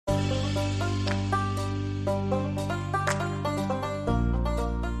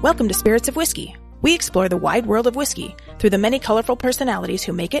Welcome to Spirits of Whiskey. We explore the wide world of whiskey through the many colorful personalities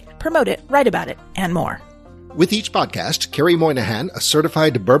who make it, promote it, write about it, and more. With each podcast, Kerry Moynihan, a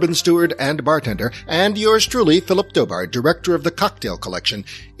certified bourbon steward and bartender, and yours truly, Philip Dobar, director of the Cocktail Collection,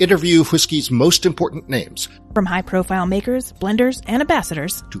 interview whiskey's most important names. From high-profile makers, blenders, and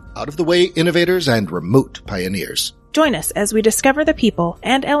ambassadors, to out-of-the-way innovators and remote pioneers. Join us as we discover the people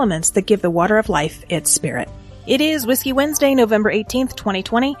and elements that give the water of life its spirit. It is Whiskey Wednesday, November 18th,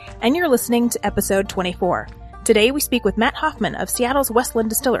 2020, and you're listening to episode 24. Today we speak with Matt Hoffman of Seattle's Westland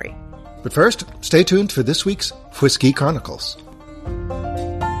Distillery. But first, stay tuned for this week's Whiskey Chronicles.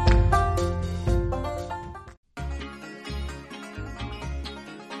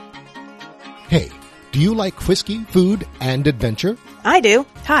 Hey, do you like whiskey, food, and adventure? I do.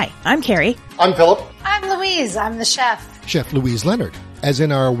 Hi, I'm Kerry. I'm Philip. I'm Louise. I'm the chef. Chef Louise Leonard, as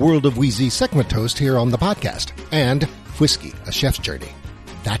in our World of Wheezy segment host here on the podcast. And Whiskey, A Chef's Journey.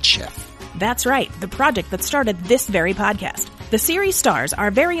 That chef. That's right, the project that started this very podcast. The series stars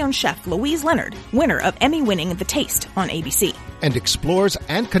our very own chef, Louise Leonard, winner of Emmy-winning The Taste on ABC. And explores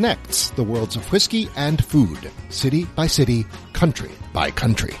and connects the worlds of whiskey and food, city by city, country by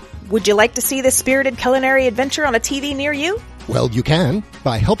country. Would you like to see this spirited culinary adventure on a TV near you? Well, you can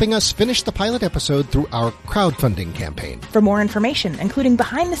by helping us finish the pilot episode through our crowdfunding campaign. For more information, including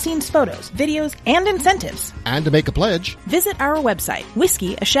behind-the-scenes photos, videos, and incentives, and to make a pledge, visit our website,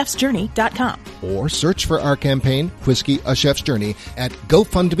 whiskeyashefsjourney.com. Or search for our campaign, Whiskey, A Chef's Journey, at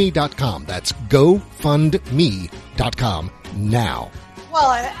GoFundMe.com. That's GoFundMe.com now.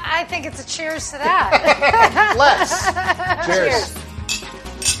 Well, I think it's a cheers to that. Let's. Cheers.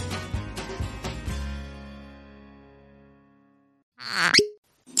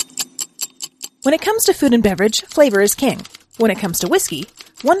 When it comes to food and beverage, flavor is king. When it comes to whiskey,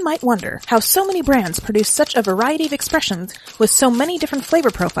 one might wonder how so many brands produce such a variety of expressions with so many different flavor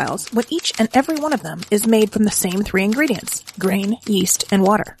profiles when each and every one of them is made from the same three ingredients: grain, yeast, and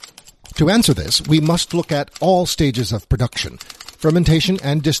water. To answer this, we must look at all stages of production. Fermentation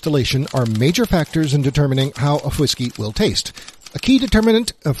and distillation are major factors in determining how a whiskey will taste. A key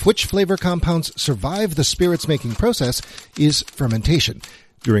determinant of which flavor compounds survive the spirits making process is fermentation.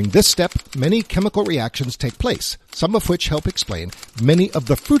 During this step, many chemical reactions take place, some of which help explain many of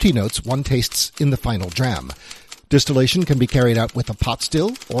the fruity notes one tastes in the final dram. Distillation can be carried out with a pot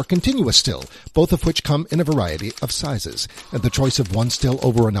still or continuous still, both of which come in a variety of sizes. And the choice of one still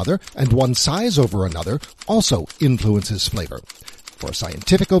over another and one size over another also influences flavor. For a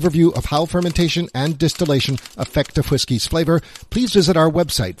scientific overview of how fermentation and distillation affect a whiskey's flavor, please visit our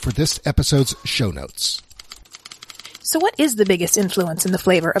website for this episode's show notes. So what is the biggest influence in the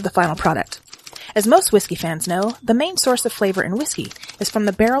flavor of the final product? As most whiskey fans know, the main source of flavor in whiskey is from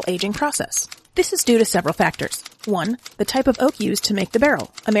the barrel aging process. This is due to several factors. 1, the type of oak used to make the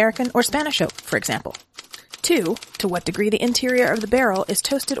barrel, American or Spanish oak, for example. 2, to what degree the interior of the barrel is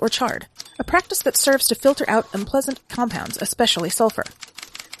toasted or charred, a practice that serves to filter out unpleasant compounds, especially sulfur.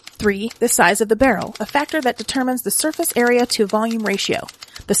 3, the size of the barrel, a factor that determines the surface area to volume ratio.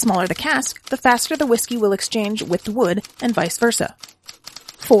 The smaller the cask, the faster the whiskey will exchange with the wood, and vice versa.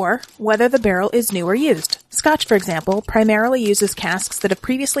 4, whether the barrel is new or used. Scotch, for example, primarily uses casks that have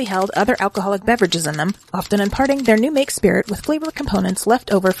previously held other alcoholic beverages in them, often imparting their new make spirit with flavor components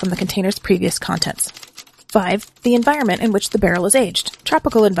left over from the container's previous contents. 5, the environment in which the barrel is aged.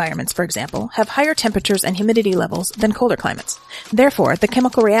 Tropical environments, for example, have higher temperatures and humidity levels than colder climates. Therefore, the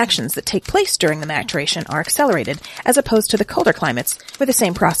chemical reactions that take place during the maturation are accelerated, as opposed to the colder climates, where the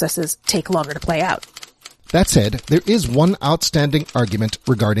same processes take longer to play out. That said, there is one outstanding argument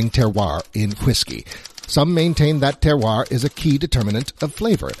regarding terroir in whiskey. Some maintain that terroir is a key determinant of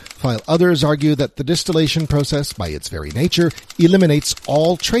flavor, while others argue that the distillation process, by its very nature, eliminates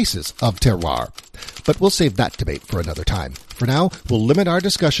all traces of terroir. But we'll save that debate for another time. For now, we'll limit our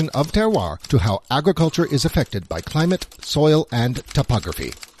discussion of terroir to how agriculture is affected by climate, soil, and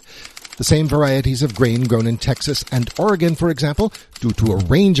topography. The same varieties of grain grown in Texas and Oregon, for example, due to a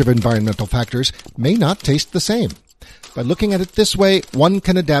range of environmental factors, may not taste the same. By looking at it this way, one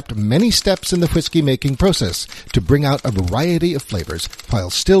can adapt many steps in the whiskey-making process to bring out a variety of flavors while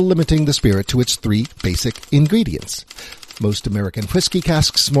still limiting the spirit to its three basic ingredients. Most American whiskey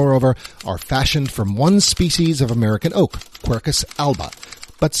casks, moreover, are fashioned from one species of American oak, Quercus alba.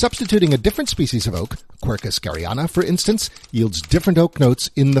 But substituting a different species of oak, Quercus garryana, for instance, yields different oak notes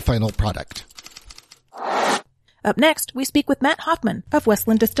in the final product. Up next, we speak with Matt Hoffman of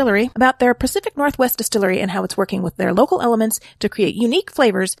Westland Distillery about their Pacific Northwest distillery and how it's working with their local elements to create unique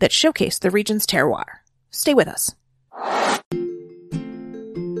flavors that showcase the region's terroir. Stay with us.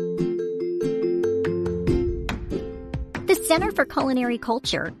 The Center for Culinary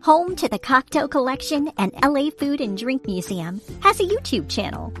Culture, home to the Cocktail Collection and LA Food and Drink Museum, has a YouTube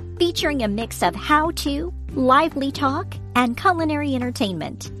channel featuring a mix of how-to, lively talk, and culinary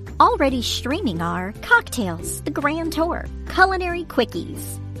entertainment. Already streaming are Cocktails, The Grand Tour, Culinary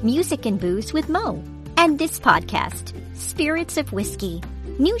Quickies, Music and Booze with Mo, and this podcast, Spirits of Whiskey.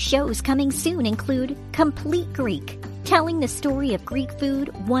 New shows coming soon include Complete Greek, telling the story of Greek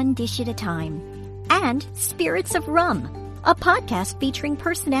food one dish at a time, and Spirits of Rum, a podcast featuring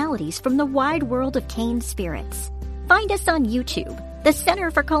personalities from the wide world of canned spirits. Find us on YouTube, the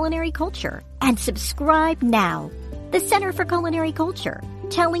Center for Culinary Culture, and subscribe now. The Center for Culinary Culture,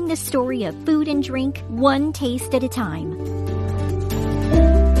 telling the story of food and drink one taste at a time.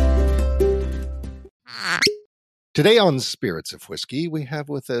 Today on Spirits of Whiskey, we have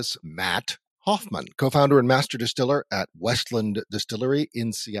with us Matt Hoffman, co-founder and master distiller at Westland Distillery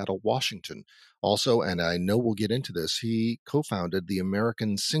in Seattle, Washington. Also, and I know we'll get into this, he co-founded the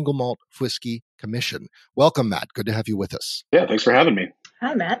American Single Malt Whiskey Commission. Welcome, Matt. Good to have you with us. Yeah, thanks for having me.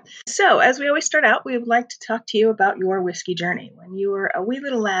 Hi, Matt. So, as we always start out, we would like to talk to you about your whiskey journey. When you were a wee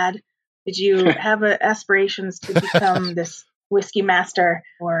little lad, did you have aspirations to become this whiskey master,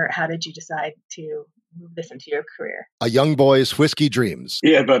 or how did you decide to move this into your career? A young boy's whiskey dreams.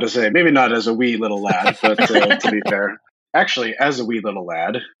 Yeah, about to say, maybe not as a wee little lad, but to be fair. Actually, as a wee little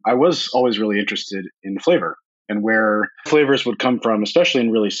lad, I was always really interested in flavor and where flavors would come from, especially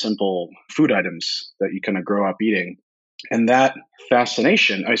in really simple food items that you kind of grow up eating. And that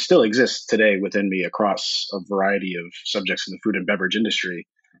fascination, I still exists today within me across a variety of subjects in the food and beverage industry.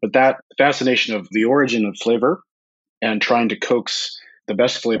 But that fascination of the origin of flavor and trying to coax the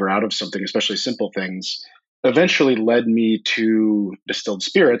best flavor out of something, especially simple things, eventually led me to distilled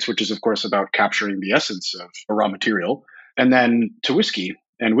spirits, which is, of course, about capturing the essence of a raw material, and then to whiskey.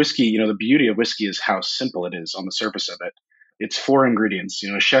 And whiskey, the beauty of whiskey is how simple it is on the surface of it. It's 4 ingredients.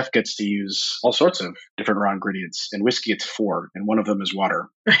 A chef gets to use all sorts of different raw ingredients. In whiskey, it's 4, and one of them is water.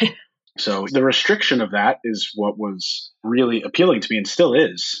 Right. So the restriction of that is what was really appealing to me and still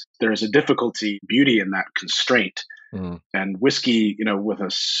is. There is a beauty in that constraint. And whiskey, with a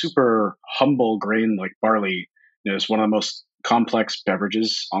super humble grain like barley, is one of the most complex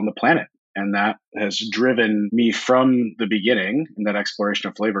beverages on the planet. And that has driven me from the beginning in that exploration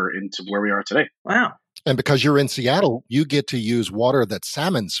of flavor into where we are today. Wow. And because you're in Seattle, you get to use water that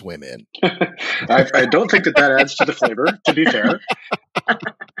salmon swim in. I don't think that adds to the flavor, to be fair.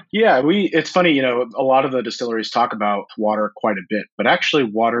 Yeah, it's funny, a lot of the distilleries talk about water quite a bit, but actually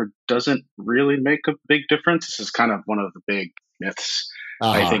water doesn't really make a big difference. This is kind of one of the big myths,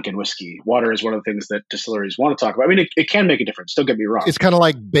 I think, in whiskey. Water is one of the things that distilleries want to talk about. I mean, it can make a difference. Don't get me wrong. It's kind of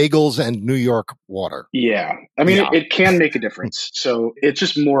like bagels and New York water. Yeah. I mean, it can make a difference. So it's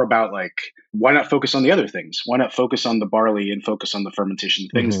just more about why not focus on the other things? Why not focus on the barley and focus on the fermentation,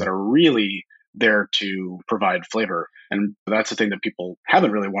 things that are really there to provide flavor? And that's the thing that people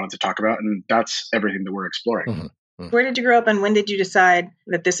haven't really wanted to talk about. And that's everything that we're exploring. Where did you grow up, and when did you decide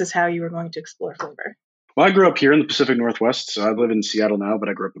that this is how you were going to explore flavor? Well, I grew up here in the Pacific Northwest. So I live in Seattle now, but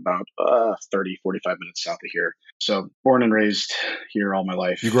I grew up about 30, 45 minutes south of here. So born and raised here all my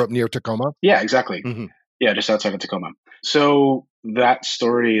life. You grew up near Tacoma? Yeah, exactly. Yeah, just outside of Tacoma. So that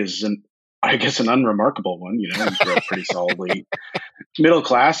story is, an unremarkable one. I grew up pretty solidly middle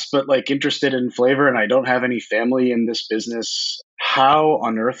class, but interested in flavor, and I don't have any family in this business. How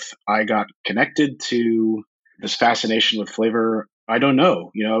on earth I got connected to this fascination with flavor, I don't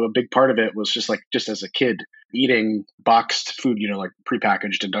know. A big part of it was just as a kid eating boxed food, like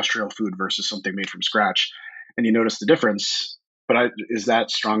prepackaged industrial food versus something made from scratch. And you notice the difference. But is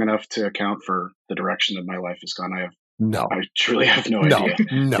that strong enough to account for the direction that my life has gone? I truly have no idea.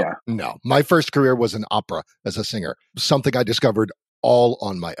 No. My first career was in opera as a singer, something I discovered all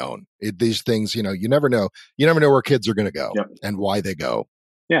on my own. These things, you never know. You never know where kids are going to go and why they go.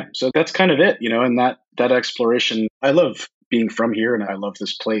 Yeah. So that's kind of it, and that exploration. I love being from here and I love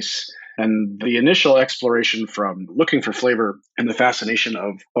this place. And the initial exploration from looking for flavor and the fascination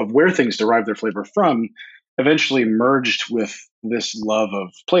of where things derive their flavor from eventually merged with this love of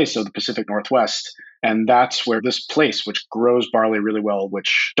place of the Pacific Northwest. And that's where this place, which grows barley really well,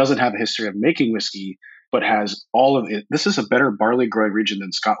 which doesn't have a history of making whiskey, but has all of it. This is a better barley growing region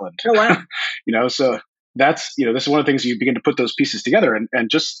than Scotland. Oh, wow. So that's, this is one of the things you begin to put those pieces together.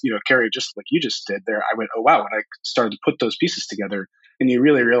 And just, Carrie, just like you just did there, I went, oh, wow. When I started to put those pieces together, and you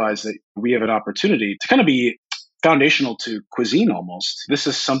really realize that we have an opportunity to kind of be foundational to cuisine almost. This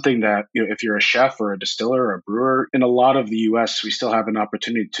is something that, if you're a chef or a distiller or a brewer, in a lot of the US, we still have an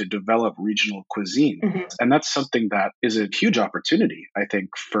opportunity to develop regional cuisine. And that's something that is a huge opportunity, I think,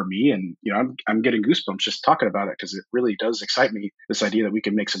 for me. And, I'm getting goosebumps just talking about it because it really does excite me, this idea that we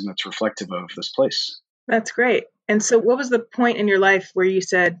can make something that's reflective of this place. That's great. And so what was the point in your life where you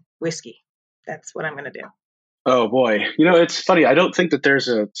said, whiskey, that's what I'm going to do? Oh boy. It's funny. I don't think that there's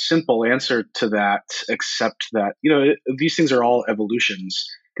a simple answer to that, except that, these things are all evolutions.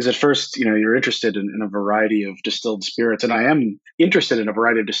 Because at first, you're interested in a variety of distilled spirits, and I am interested in a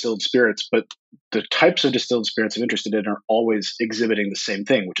variety of distilled spirits, but the types of distilled spirits I'm interested in are always exhibiting the same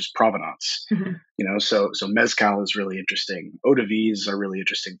thing, which is provenance. So mezcal is really interesting. Eau de vies are really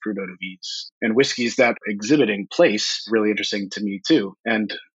interesting, fruit eau de vies. And whiskeys that exhibiting place, really interesting to me too.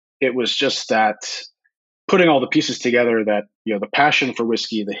 And it was just that putting all the pieces together that, the passion for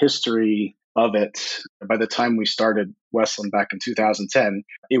whiskey, the history of it. By the time we started Westland back in 2010,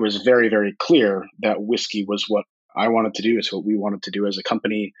 it was very, very clear that whiskey was what I wanted to do. It's what we wanted to do as a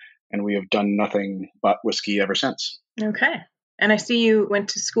company. And we have done nothing but whiskey ever since. Okay. And I see you went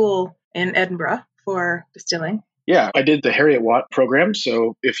to school in Edinburgh for distilling. Yeah, I did the Harriet Watt program.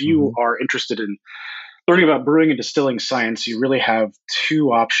 So if you are interested in learning about brewing and distilling science, you really have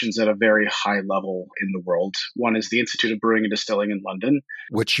two options at a very high level in the world. One is the Institute of Brewing and Distilling in London,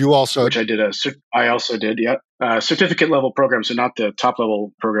 which I did. I also did, yeah, certificate level program. So not the top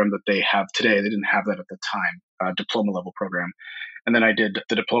level program that they have today. They didn't have that at the time, diploma level program. And then I did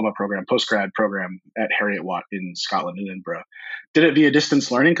the diploma program, postgrad program at Harriet Watt in Scotland, in Edinburgh. Did it via distance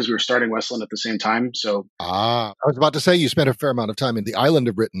learning because we were starting Westland at the same time. So I was about to say you spent a fair amount of time in the island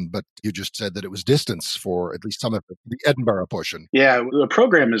of Britain, but you just said that it was distance for at least some of the Edinburgh portion. Yeah, the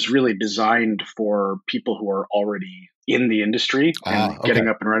program is really designed for people who are already in the industry and getting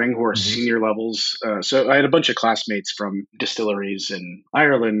up and running, who are senior levels. So I had a bunch of classmates from distilleries in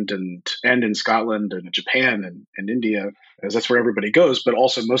Ireland and in Scotland and Japan and India, as that's where everybody goes. But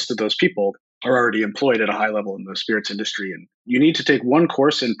also most of those people are already employed at a high level in the spirits industry. And you need to take one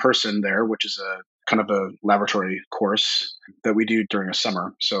course in person there, which is a kind of a laboratory course that we do during a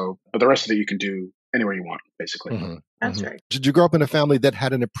summer. So, but the rest of it you can do anywhere you want, basically. That's right. Did you grow up in a family that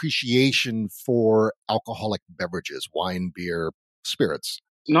had an appreciation for alcoholic beverages, wine, beer, spirits?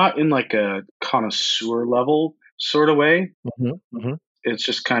 Not in like a connoisseur level sort of way. It's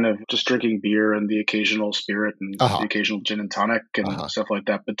just kind of just drinking beer and the occasional spirit and the occasional gin and tonic and stuff like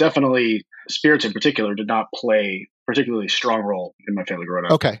that. But definitely spirits in particular did not play a particularly strong role in my family growing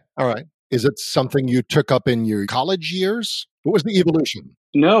up. Okay. All right. Is it something you took up in your college years? What was the evolution?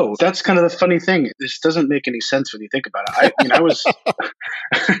 No, that's kind of the funny thing. This doesn't make any sense when you think about it.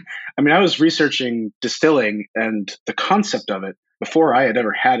 I was researching distilling and the concept of it before I had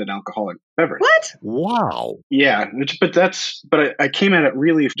ever had an alcoholic beverage. What? Wow. Yeah, but I came at it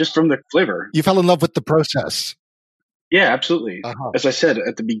really just from the flavor. You fell in love with the process. Yeah, absolutely. As I said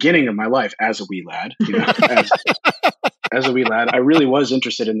at the beginning of my life, as a wee lad, as a wee lad, I really was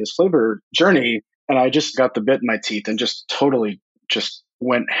interested in this flavor journey, and I just got the bit in my teeth and just totally just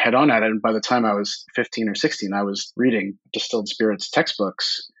went head on at it. And by the time I was 15 or 16, I was reading distilled spirits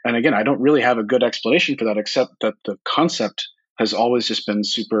textbooks. And again, I don't really have a good explanation for that, except that the concept has always just been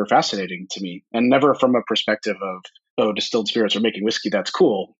super fascinating to me, and never from a perspective of, distilled spirits or making whiskey, that's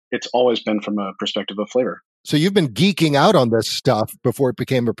cool. It's always been from a perspective of flavor. So you've been geeking out on this stuff before it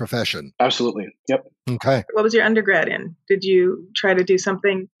became a profession. Absolutely. Yep. Okay. What was your undergrad in? Did you try to do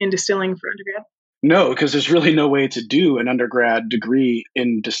something in distilling for undergrad? No, because there's really no way to do an undergrad degree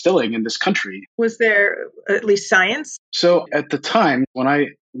in distilling in this country. Was there at least science? So at the time when I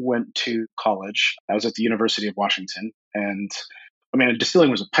went to college, I was at the University of Washington, and distilling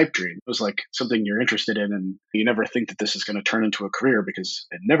was a pipe dream. It was like something you're interested in, and you never think that this is going to turn into a career, because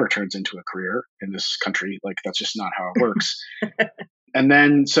it never turns into a career in this country. Like, that's just not how it works. And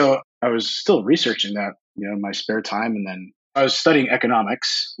then, so I was still researching that, in my spare time. And then I was studying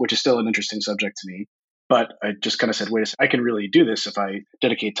economics, which is still an interesting subject to me. But I just kind of said, wait a second, I can really do this if I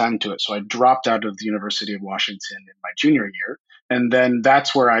dedicate time to it. So I dropped out of the University of Washington in my junior year. And then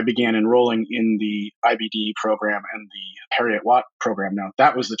that's where I began enrolling in the IBD program and the Harriet Watt program. Now,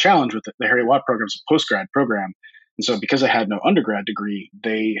 that was the challenge with the Harriet Watt program. It's a postgrad program. And so because I had no undergrad degree,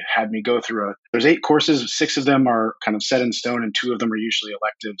 they had me go through there's 8 courses. 6 of them are kind of set in stone, and 2 of them are usually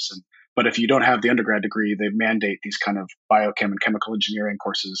electives. But if you don't have the undergrad degree, they mandate these kind of biochem and chemical engineering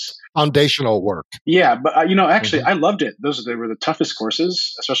courses. Foundational work. Yeah, but actually, I loved it. They were the toughest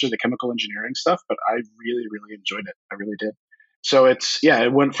courses, especially the chemical engineering stuff. But I really, really enjoyed it. I really did. So it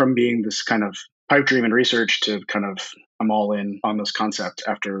went from being this kind of pipe dream and research to kind of I'm all in on this concept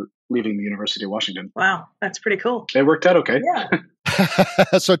after leaving the University of Washington. Wow, that's pretty cool. It worked out okay. Yeah.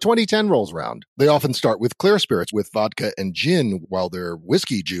 So 2010 rolls around. They often start with clear spirits with vodka and gin while their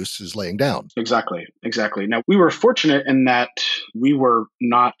whiskey juice is laying down. Exactly. Now, we were fortunate in that we were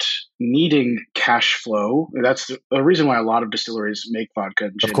not needing cash flow. That's the reason why a lot of distilleries make vodka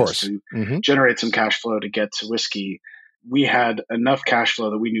and gin, Of course. is to generate some cash flow to get to whiskey. We had enough cash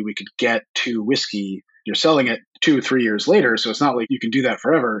flow that we knew we could get to whiskey. You're selling it 2 or 3 years later, so it's not like you can do that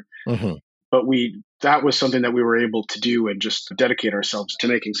forever. But that was something that we were able to do and just dedicate ourselves to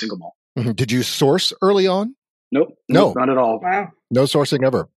making single malt. Did you source early on? Nope, No. not at all. Wow. No sourcing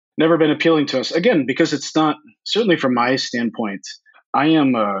ever. Never been appealing to us. Again, because it's not, certainly from my standpoint, I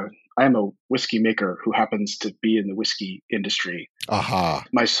am a whiskey maker who happens to be in the whiskey industry. Aha.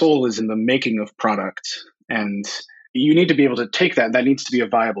 My soul is in the making of product, and you need to be able to take that. That needs to be a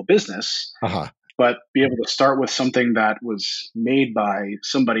viable business. But be able to start with something that was made by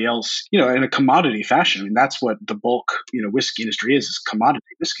somebody else, in a commodity fashion. I mean, that's what the bulk, whiskey industry is commodity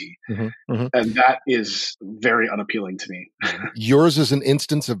whiskey. And that is very unappealing to me. Yours is an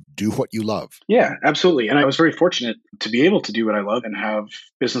instance of do what you love. Yeah, absolutely. And I was very fortunate to be able to do what I love and have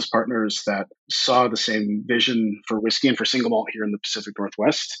business partners that saw the same vision for whiskey and for single malt here in the Pacific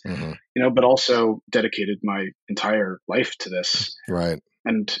Northwest, but also dedicated my entire life to this. Right.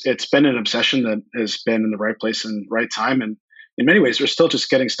 And it's been an obsession that has been in the right place and right time. And in many ways, we're still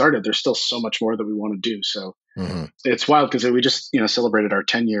just getting started. There's still so much more that we want to do. So it's wild because we just, celebrated our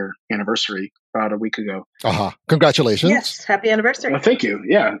 10-year anniversary about a week ago. Congratulations. Yes. Happy anniversary. Well, thank you.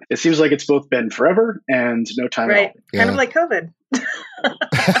 Yeah. It seems like it's both been forever and no time at all. Kind of like COVID.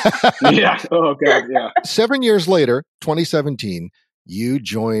 Yeah. Oh, God. Yeah. 7 years later, 2017, you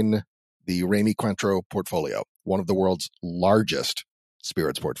join the Rémy Cointreau portfolio, one of the world's largest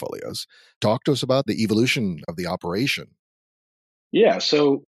spirits portfolios. Talk to us about the evolution of the operation. Yeah,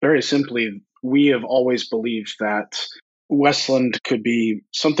 so very simply, we have always believed that Westland could be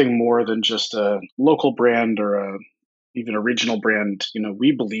something more than just a local brand or even a regional brand.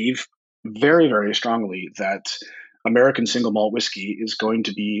 We believe very, very strongly that American single malt whiskey is going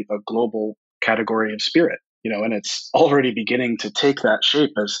to be a global category of spirit. And it's already beginning to take that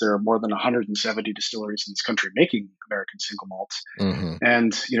shape as there are more than 170 distilleries in this country making American single malts.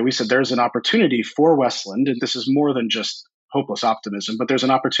 And, we said there's an opportunity for Westland, and this is more than just hopeless optimism, but there's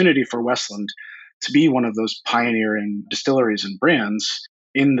an opportunity for Westland to be one of those pioneering distilleries and brands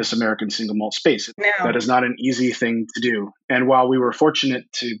in this American single malt space. That is not an easy thing to do. And while we were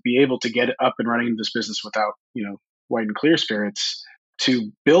fortunate to be able to get up and running this business without, white and clear spirits,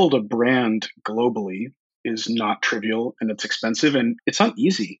 to build a brand globally is not trivial, and it's expensive, and it's not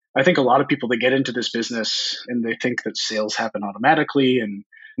easy. I think a lot of people, they get into this business and they think that sales happen automatically and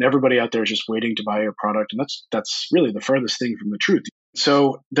everybody out there is just waiting to buy your product. And that's really the furthest thing from the truth.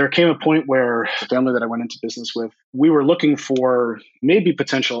 So there came a point where the family that I went into business with, we were looking for maybe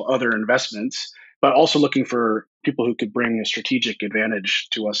potential other investments, but also looking for people who could bring a strategic advantage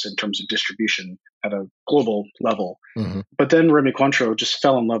to us in terms of distribution at a global level. But then Rémy Cointreau just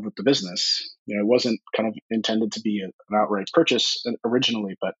fell in love with the business. It wasn't kind of intended to be an outright purchase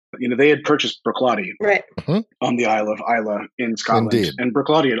originally, but they had purchased Bruichladdich on the Isle of Islay in Scotland. Indeed. And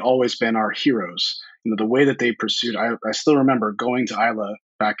Bruichladdich had always been our heroes. The way that they pursued, I still remember going to Islay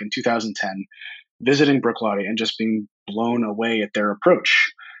back in 2010, visiting Bruichladdich and just being blown away at their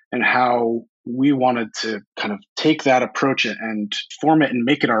approach and how we wanted to kind of take that approach and form it and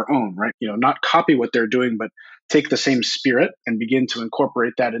make it our own, right? Not copy what they're doing, but take the same spirit and begin to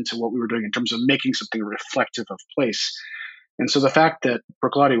incorporate that into what we were doing in terms of making something reflective of place. And so the fact that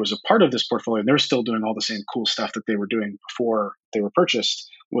Bruichladdich was a part of this portfolio, and they're still doing all the same cool stuff that they were doing before they were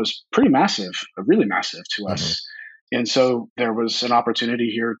purchased, was pretty massive, really massive to us. And so there was an opportunity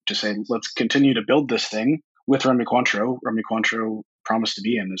here to say, let's continue to build this thing with Rémy Cointreau. Rémy Cointreau promised to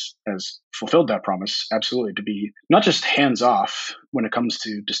be and has fulfilled that promise, absolutely, to be not just hands off when it comes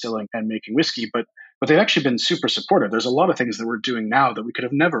to distilling and making whiskey, but they've actually been super supportive. There's a lot of things that we're doing now that we could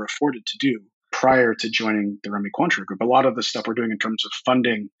have never afforded to do prior to joining the Rémy Cointreau group. A lot of the stuff we're doing in terms of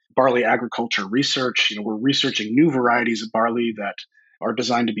funding barley agriculture research, we're researching new varieties of barley that are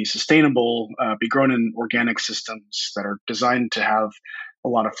designed to be sustainable, be grown in organic systems that are designed to have a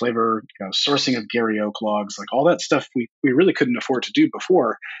lot of flavor, sourcing of Gary Oak logs, like all that stuff we really couldn't afford to do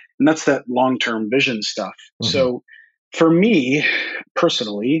before. And that's that long-term vision stuff. So for me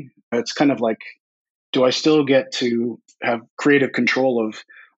personally, it's kind of like, do I still get to have creative control of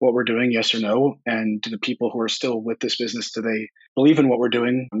what we're doing, yes or no? And do the people who are still with this business, do they believe in what we're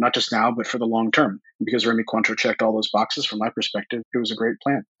doing, not just now, but for the long term? Because Rémy Cointreau checked all those boxes from my perspective, it was a great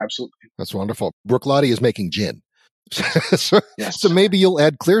plan. Absolutely. That's wonderful. Bruichladdich is making gin. so, Yes. so maybe you'll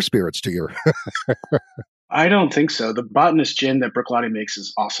add clear spirits to your. I don't think so. The Botanist gin that Bruichladdich makes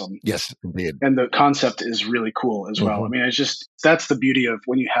is awesome. Yes, indeed. And the concept is really cool as well. Mhm. I mean, it's just, that's the beauty of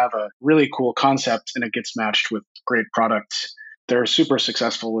when you have a really cool concept and it gets matched with great product. They're super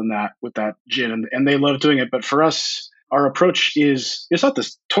successful in that with that gin, and they love doing it. But for us, our approach is, it's not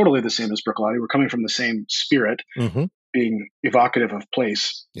totally the same as Bruichladdich. We're coming from the same spirit, Mm-hmm. being evocative of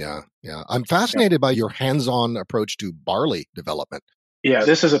place. Yeah. I'm fascinated by your hands-on approach to barley development. Yeah,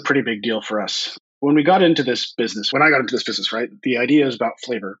 this is a pretty big deal for us. When I got into this business, right, the idea is about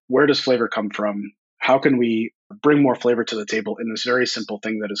flavor. Where does flavor come from? How can we bring more flavor to the table in this very simple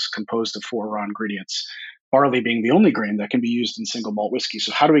thing that is composed of 4 raw ingredients? Barley being the only grain that can be used in single malt whiskey.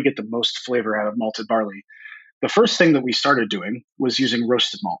 So how do we get the most flavor out of malted barley? The first thing that we started doing was using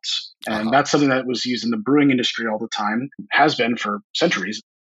roasted malts. And that's something that was used in the brewing industry all the time, has been for centuries.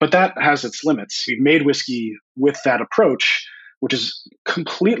 But that has its limits. We've made whiskey with that approach, which is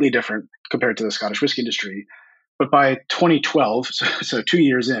completely different compared to the Scottish whiskey industry. But by 2012, so 2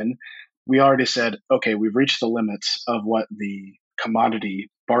 years in, we already said, okay, we've reached the limits of what the commodity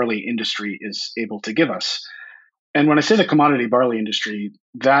barley industry is able to give us. And when I say the commodity barley industry,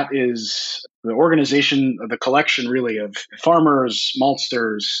 that is the organization, the collection really of farmers,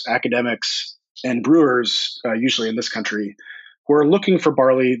 maltsters, academics, and brewers, usually in this country, who are looking for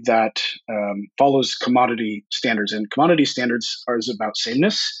barley that follows commodity standards. And commodity standards is about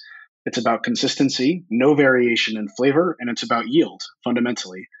sameness, it's about consistency, no variation in flavor, and it's about yield,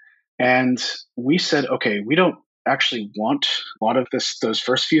 fundamentally. And we said, okay, we don't actually want a lot of those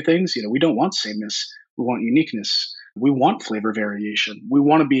first few things. We don't want sameness. We want uniqueness. We want flavor variation. We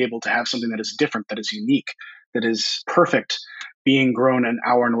want to be able to have something that is different, that is unique, that is perfect being grown an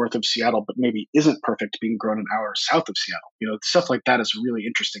hour north of Seattle, but maybe isn't perfect being grown an hour south of Seattle. Stuff like that is a really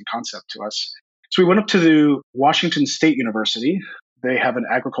interesting concept to us. So we went up to the Washington State University. They have an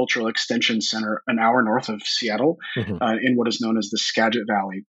agricultural extension center an hour north of Seattle, in what is known as the Skagit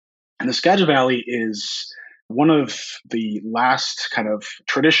Valley. And the Skagit Valley is one of the last kind of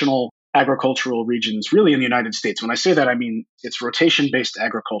traditional agricultural regions really in the United States. When I say that, I mean it's rotation-based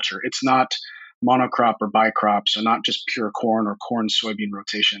agriculture. It's not monocrop or bicrops, or not just pure corn or corn-soybean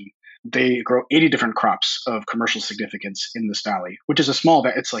rotation. They grow 80 different crops of commercial significance in this valley, which is a small,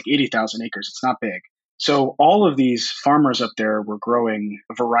 it's like 80,000 acres. It's not big. So all of these farmers up there were growing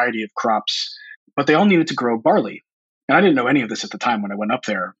a variety of crops, but they all needed to grow barley. And I didn't know any of this at the time when I went up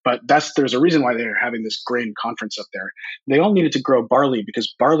there, but there's a reason why they're having this grain conference up there. They all needed to grow barley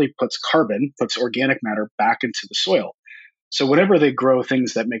because barley puts organic matter back into the soil. So whenever they grow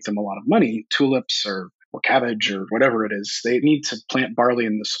things that make them a lot of money, tulips or cabbage or whatever it is, they need to plant barley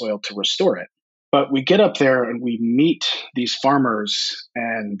in the soil to restore it. But we get up there and we meet these farmers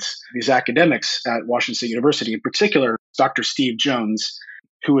and these academics at Washington State University, in particular, Dr. Steve Jones,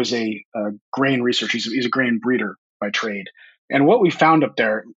 who is a grain researcher. He's a grain breeder by trade. And what we found up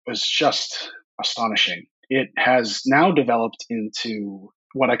there was just astonishing. It has now developed into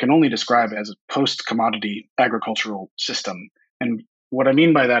what I can only describe as a post-commodity agricultural system. And what I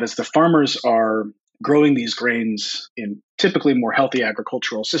mean by that is the farmers are growing these grains in typically more healthy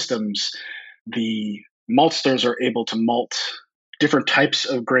agricultural systems. The maltsters are able to malt different types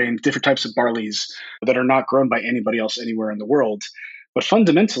of grains, different types of barleys that are not grown by anybody else anywhere in the world. But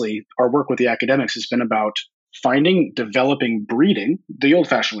fundamentally, our work with the academics has been about finding, developing, breeding, the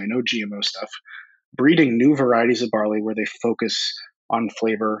old-fashioned way, no GMO stuff, breeding new varieties of barley where they focus on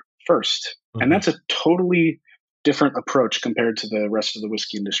flavor first. Mm-hmm. And that's a totally different approach compared to the rest of the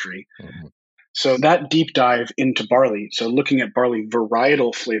whiskey industry. Mm-hmm. So that deep dive into barley, so looking at barley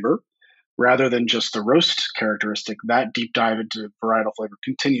varietal flavor rather than just the roast characteristic, that deep dive into varietal flavor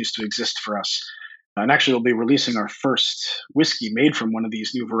continues to exist for us. And actually, we'll be releasing our first whiskey made from one of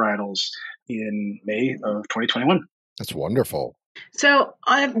these new varietals in May of 2021. That's wonderful. So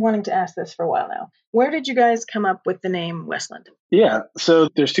I've wanted to ask this for a while now. Where did you guys come up with the name Westland? Yeah, so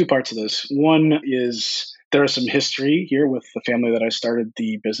there's two parts of this. One is there is some history here with the family that I started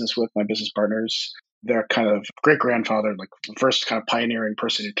the business with, my business partners. Their kind of great-grandfather, like the first kind of pioneering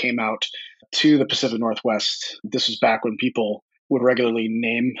person who came out to the Pacific Northwest. This was back when people would regularly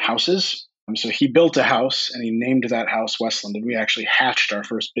name houses. So he built a house and he named that house Westland, and we actually hatched our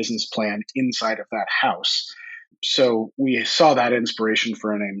first business plan inside of that house. So we saw that inspiration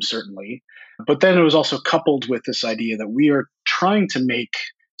for a name, certainly. But then it was also coupled with this idea that we are trying to make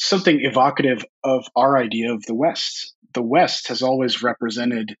something evocative of our idea of the West. The West has always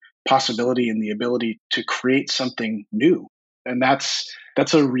represented possibility and the ability to create something new. And that's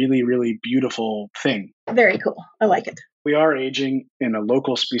a really, really beautiful thing. Very cool. I like it. We are aging in a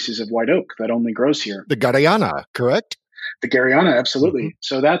local species of white oak that only grows here. The Gariana, correct? The Gariana, absolutely.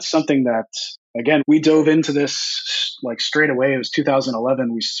 So that's something that, again, we dove into this like straight away. It was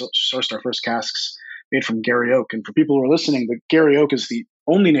 2011. We sourced our first casks made from Gary oak. And for people who are listening, the Gary oak is the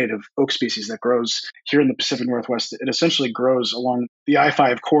only native oak species that grows here in the Pacific Northwest. It essentially grows along the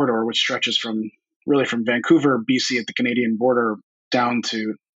I-5 corridor, which stretches from Vancouver, BC at the Canadian border down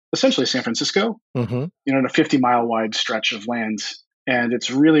to essentially San Francisco, in a 50-mile wide stretch of land. And it's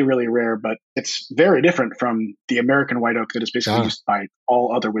really, really rare, but it's very different from the American white oak that is basically used by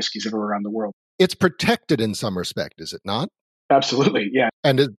all other whiskeys everywhere around the world. It's protected in some respect, is it not? Absolutely, yeah.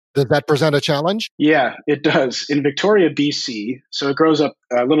 And does that present a challenge? Yeah, it does. In Victoria, BC, so it grows up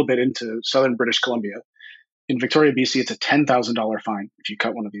a little bit into southern British Columbia. In Victoria, BC, it's a $10,000 fine if you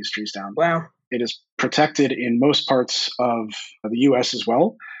cut one of these trees down. Wow. It is protected in most parts of the U.S. as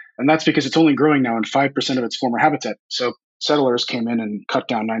well. And that's because it's only growing now in 5% of its former habitat. So settlers came in and cut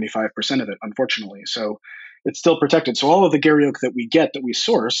down 95% of it, unfortunately. So it's still protected. So all of the Gary oak that we get, that we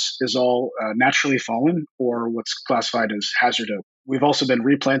source, is all naturally fallen or what's classified as hazard oak. We've also been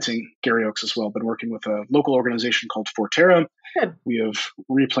replanting Gary oaks as well. Been working with a local organization called Forterra. Good. We have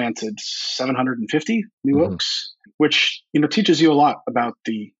replanted 750 new oaks, which teaches you a lot about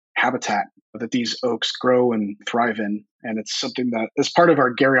the habitat that these oaks grow and thrive in. And it's something that, as part of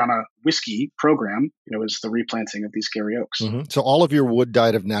our Gariana whiskey program, is the replanting of these Gary oaks. So all of your wood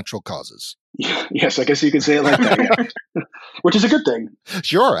died of natural causes. Yes, I guess you could say it like that, yeah. Which is a good thing.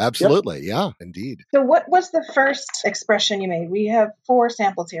 Sure, absolutely. Yep. Yeah, indeed. So what was the first expression you made? We have 4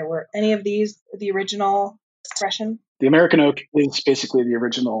 samples here. Were any of these the original expression? The American oak is basically the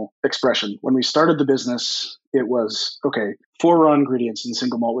original expression. When we started the business, it was, 4 raw ingredients in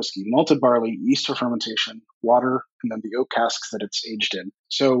single malt whiskey: malted barley, yeast for fermentation, water, and then the oak casks that it's aged in.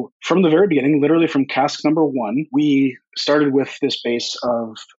 So from the very beginning, literally from cask number 1, we started with this base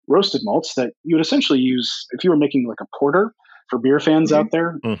of roasted malts that you would essentially use if you were making like a porter. For beer fans out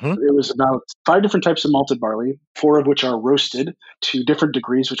there, it was about 5 different types of malted barley, 4 of which are roasted to different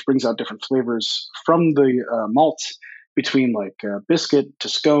degrees, which brings out different flavors from the malt, between like biscuit to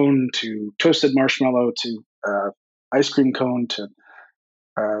scone to toasted marshmallow to ice cream cone to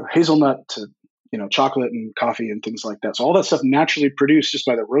hazelnut to chocolate and coffee and things like that. So all that stuff naturally produced just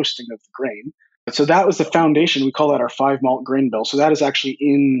by the roasting of the grain. So that was the foundation. We call that our 5 malt grain bill. So that is actually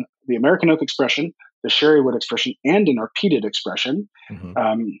in the American oak expression, the sherrywood expression, and in our peated expression.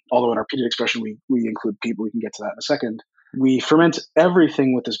 Although in our peated expression, we include peat, but we can get to that in a second. We ferment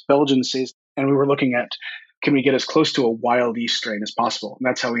everything with this Belgian saison, and we were looking at, can we get as close to a wild yeast strain as possible? And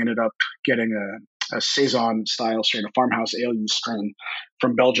that's how we ended up getting a saison style strain, a farmhouse ale yeast strain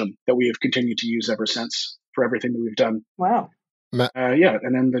from Belgium that we have continued to use ever since for everything that we've done. Wow.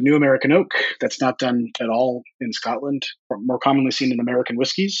 And then the new American oak, that's not done at all in Scotland, or more commonly seen in American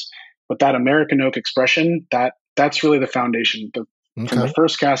whiskeys. But that American oak expression, that's really the foundation. From the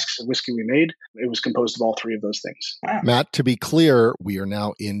first casks of whiskey we made, it was composed of all 3 of those things. Wow. Matt, to be clear, we are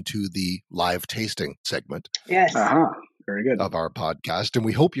now into the live tasting segment. Yes. Very good. Of our podcast, and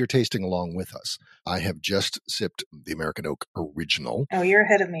we hope you're tasting along with us. I have just sipped the American Oak Original. Oh, you're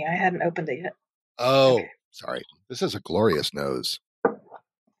ahead of me. I hadn't opened it yet. Oh, okay. Sorry. This is a glorious nose. Let's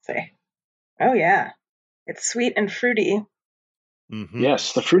see. Oh, yeah. It's sweet and fruity.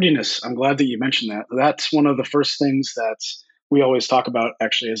 Yes, the fruitiness. I'm glad that you mentioned that. That's one of the first things that we always talk about,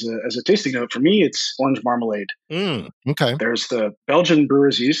 actually, as a tasting note. For me, it's orange marmalade. Okay. There's the Belgian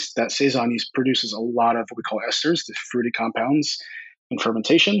brewer's yeast. That saison yeast produces a lot of what we call esters, the fruity compounds in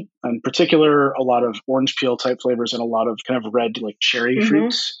fermentation. In particular, a lot of orange peel type flavors and a lot of kind of red, like cherry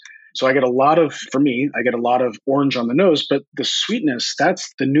fruits. So I get a lot of orange on the nose, but the sweetness,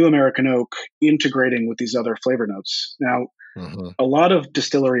 that's the new American oak integrating with these other flavor notes. Now, a lot of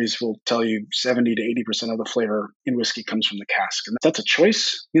distilleries will tell you 70 to 80% of the flavor in whiskey comes from the cask. And that's a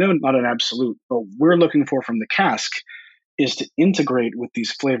choice, not an absolute. What we're looking for from the cask is to integrate with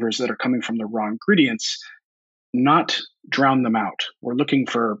these flavors that are coming from the raw ingredients, not drown them out. We're looking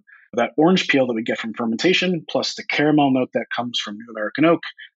for that orange peel that we get from fermentation, plus the caramel note that comes from new American oak,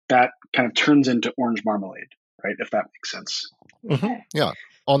 that kind of turns into orange marmalade, right? If that makes sense. Yeah.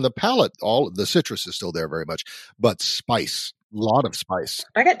 On the palate, all the citrus is still there very much, but spice, a lot of spice.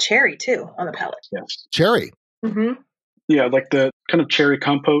 I got cherry too on the palate. Yes. Cherry. Yeah, like the kind of cherry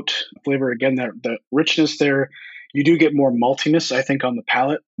compote flavor. Again, the richness there. You do get more maltiness, I think, on the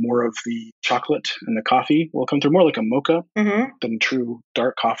palate. More of the chocolate and the coffee will come through, more like a mocha than true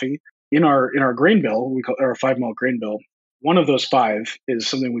dark coffee. In our grain bill, we call our 5 malt grain bill. One of those 5 is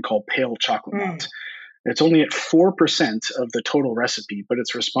something we call pale chocolate malt. It's only at 4% of the total recipe, but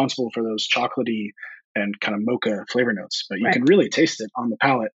it's responsible for those chocolatey and kind of mocha flavor notes, but you can really taste it on the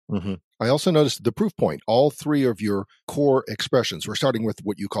palate. Mm-hmm. I also noticed the proof point. All three of your core expressions, we're starting with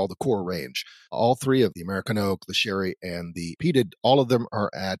what you call the core range. All three of the American oak, the sherry, and the peated, all of them are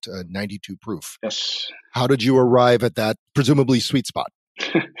at 92 proof. Yes. How did you arrive at that presumably sweet spot?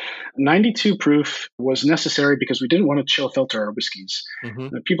 92 proof was necessary because we didn't want to chill filter our whiskeys.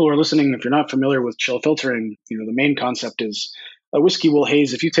 Mm-hmm. If people are listening, if you're not familiar with chill filtering, the main concept is a whiskey will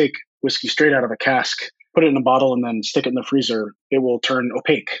haze. If you take whiskey straight out of a cask, put it in a bottle, and then stick it in the freezer, it will turn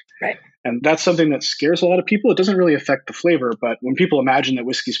opaque. Right. And that's something that scares a lot of people. It doesn't really affect the flavor, but when people imagine that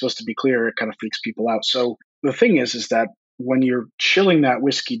whiskey is supposed to be clear, it kind of freaks people out. So the thing is that when you're chilling that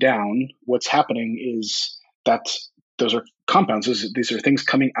whiskey down, what's happening is that those are compounds. These are things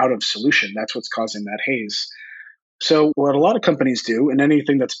coming out of solution. That's what's causing that haze. So what a lot of companies do, and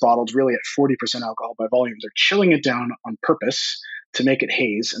anything that's bottled really at 40% alcohol by volume, they're chilling it down on purpose to make it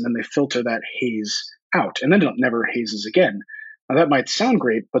haze, and then they filter that haze out, and then it never hazes again. Now that might sound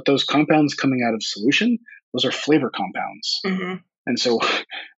great, but those compounds coming out of solution, those are flavor compounds. Mm-hmm. And so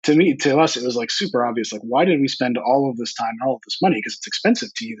to us, it was like super obvious. Like, why did we spend all of this time and all of this money? Because it's expensive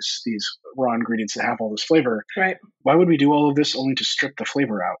to use these raw ingredients that have all this flavor. Right. Why would we do all of this only to strip the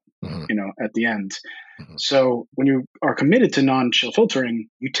flavor out, at the end? Mm-hmm. So when you are committed to non-chill filtering,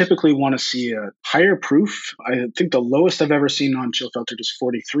 you typically want to see a higher proof. I think the lowest I've ever seen non-chill filtered is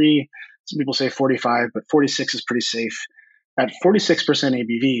 43. Some people say 45, but 46 is pretty safe. At 46%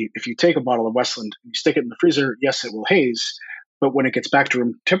 ABV, if you take a bottle of Westland and you stick it in the freezer, yes, it will haze. But when it gets back to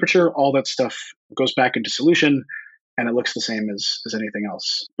room temperature, all that stuff goes back into solution and it looks the same as anything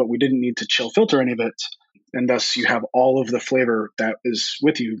else. But we didn't need to chill filter any of it. And thus you have all of the flavor that is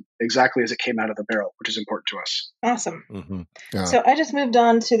with you exactly as it came out of the barrel, which is important to us. Awesome. Mm-hmm. Yeah. So I just moved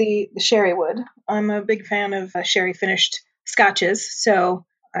on to the sherry wood. I'm a big fan of sherry finished scotches. So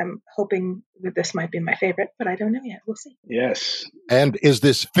I'm hoping that this might be my favorite, but I don't know yet. We'll see. Yes. And is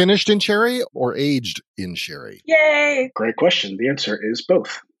this finished in sherry or aged in sherry? Yay! Great question. The answer is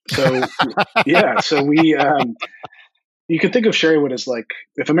both. So, yeah. So you could think of sherry wood as like,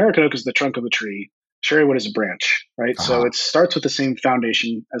 if American oak is the trunk of the tree, sherry wood is a branch, right? Uh-huh. So it starts with the same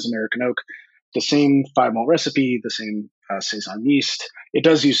foundation as American oak, the same 5-malt recipe, the same Saison yeast. It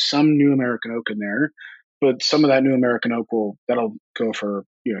does use some new American oak in there, but some of that new American oak that'll go for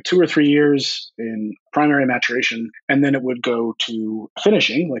 2 or 3 years in primary maturation, and then it would go to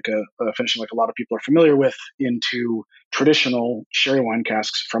finishing, like a lot of people are familiar with, into traditional sherry wine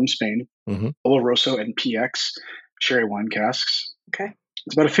casks from Spain, Oloroso and PX sherry wine casks. Okay,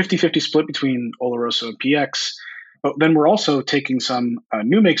 it's about a 50-50 split between Oloroso and PX. But then we're also taking some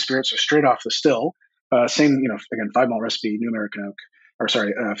new make spirits, so straight off the still, same again 5-malt recipe, new American oak.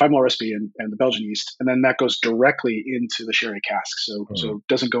 5-malt recipe and the Belgian yeast, and then that goes directly into the sherry cask. So it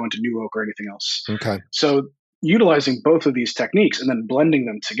doesn't go into new oak or anything else. Okay. So utilizing both of these techniques and then blending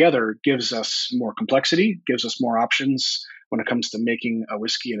them together gives us more complexity, gives us more options when it comes to making a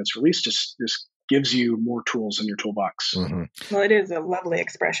whiskey and its release. Just gives you more tools in your toolbox. Mm-hmm. Well, it is a lovely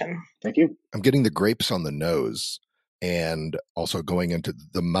expression. Thank you. I'm getting the grapes on the nose and also going into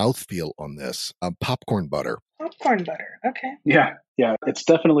the mouthfeel on this. Popcorn butter. Popcorn butter. Okay. Yeah. It's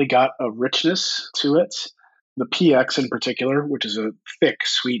definitely got a richness to it. The PX in particular, which is a thick,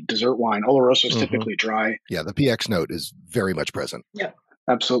 sweet dessert wine. Oloroso is typically dry. Yeah, the PX note is very much present. Yeah.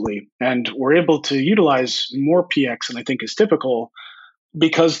 Absolutely. And we're able to utilize more PX than I think is typical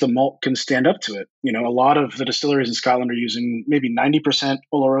because the malt can stand up to it. A lot of the distilleries in Scotland are using maybe 90%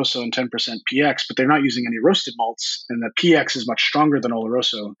 Oloroso and 10% PX, but they're not using any roasted malts. And the PX is much stronger than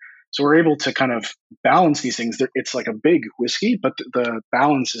Oloroso. So we're able to kind of balance these things. It's like a big whiskey, but the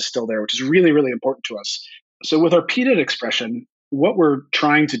balance is still there, which is really, really important to us. So with our peated expression, what we're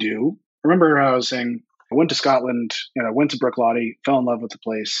trying to do, remember how I was saying, I went to Scotland, I went to Bruichladdich, fell in love with the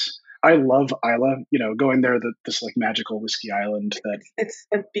place. I love Islay, going there, this like magical whiskey island. It's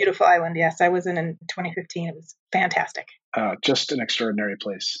a beautiful island. Yes. I was in 2015. It was fantastic. Just an extraordinary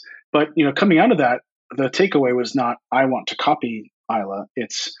place. But, coming out of that, the takeaway was not, I want to copy Islay.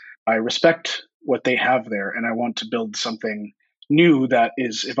 It's, I respect what they have there, and I want to build something new that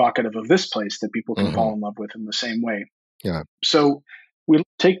is evocative of this place that people can fall in love with in the same way. Yeah. So we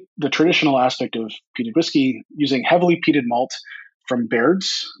take the traditional aspect of peated whiskey using heavily peated malt from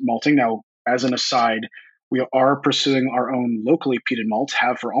Baird's malting. Now, as an aside, we are pursuing our own locally peated malt,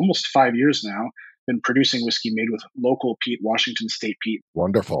 have for almost 5 years now, been producing whiskey made with local peat, Washington State peat.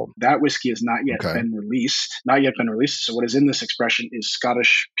 Wonderful. That whiskey has not yet been released. So what is in this expression is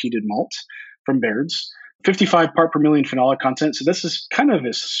Scottish peated malt from Baird's. 55 part per million phenolic content. So this is kind of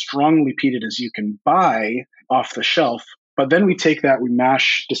as strongly peated as you can buy off the shelf. But then we take that, we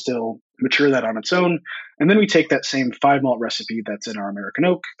mash, distill, mature that on its own. And then we take that same 5 malt recipe that's in our American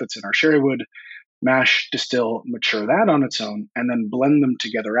oak, that's in our sherry wood, mash, distill, mature that on its own, and then blend them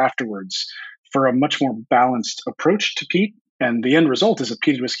together afterwards for a much more balanced approach to peat. And the end result is a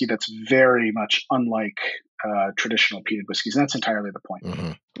peated whiskey that's very much unlike traditional peated whiskeys. And that's entirely the point.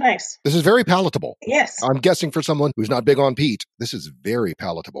 Mm-hmm. Nice. This is very palatable. Yes. I'm guessing for someone who's not big on peat, this is very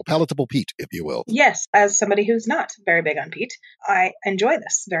palatable. Palatable peat, if you will. Yes. As somebody who's not very big on peat, I enjoy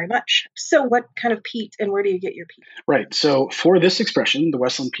this very much. So what kind of peat and where do you get your peat? Right. So for this expression, the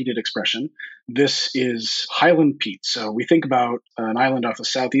Westland peated expression, this is Highland peat. So we think about an island off the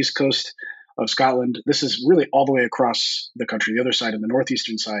southeast coast of Scotland. This is really all the way across the country, the other side and the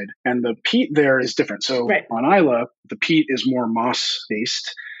northeastern side. And the peat there is different. So on Islay, the peat is more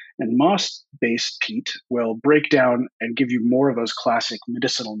moss-based. And moss-based peat will break down and give you more of those classic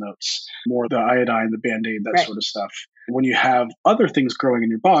medicinal notes, more the iodine, the Band-Aid, that sort of stuff. When you have other things growing in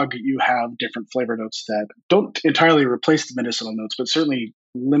your bog, you have different flavor notes that don't entirely replace the medicinal notes, but certainly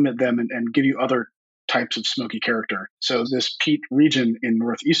limit them and give you other types of smoky character. So this peat region in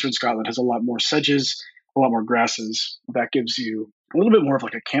northeastern Scotland has a lot more sedges, a lot more grasses. That gives you a little bit more of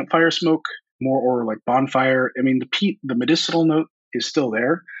like a campfire smoke, more or like bonfire. I mean, the peat, the medicinal note is still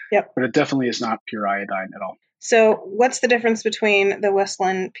there, but it definitely is not pure iodine at all. So what's the difference between the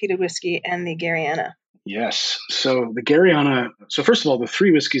Westland peated whiskey and the Gariana? Yes. So the Gariana, so first of all, the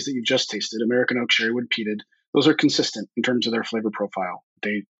three whiskeys that you've just tasted, American oak, sherry wood, peated, those are consistent in terms of their flavor profile.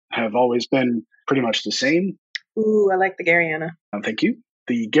 They have always been pretty much the same. Ooh, I like the Gariana. Thank you.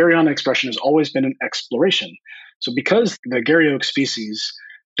 The Gariana expression has always been an exploration. So because the Gary oak species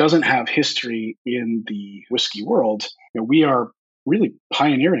doesn't have history in the whiskey world, we are really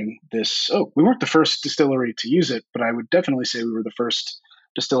pioneering this oak. We weren't the first distillery to use it, but I would definitely say we were the first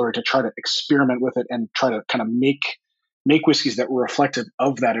distillery to try to experiment with it and try to kind of make whiskeys that were reflective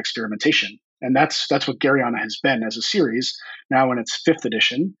of that experimentation. And that's what Gariana has been as a series, now in its 5th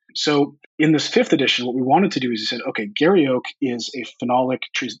edition. So in this 5th edition, what we wanted to do is we said, okay, Gary oak is a phenolic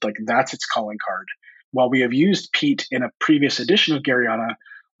tree, like that's its calling card. While we have used peat in a previous edition of Gariana,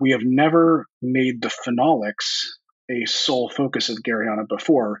 we have never made the phenolics a sole focus of Gariana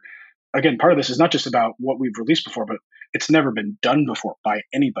before. Again, part of this is not just about what we've released before, but it's never been done before by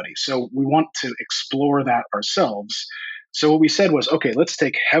anybody. So we want to explore that ourselves. So what we said was, okay, let's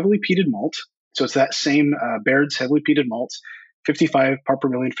take heavily peated malt. So it's that same Baird's heavily peated malt, 55 part per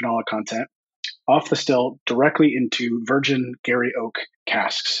million phenolic content, off the still directly into virgin Gary oak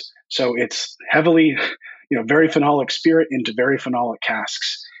casks. So it's heavily, very phenolic spirit into very phenolic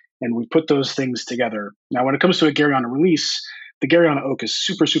casks. And we put those things together. Now, when it comes to a Gariana release, the Gariana oak is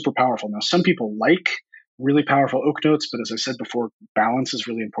super, super powerful. Now, some people like really powerful oak notes, but as I said before, balance is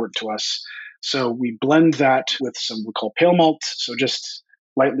really important to us. So we blend that with some we call pale malt, so just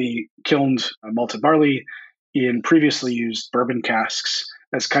lightly kilned malted barley in previously used bourbon casks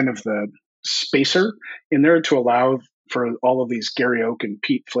as kind of the spacer in there to allow for all of these Gary oak and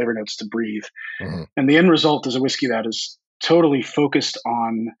peat flavor notes to breathe. Mm-hmm. And the end result is a whiskey that is totally focused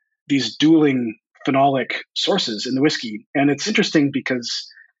on these dueling phenolic sources in the whiskey. And it's interesting because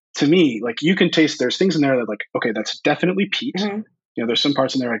to me, like you can taste, there's things in there that like, okay, that's definitely peat. Mm-hmm. There's some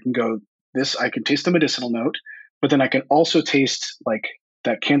parts in there I can go, I can taste the medicinal note, but then I can also taste like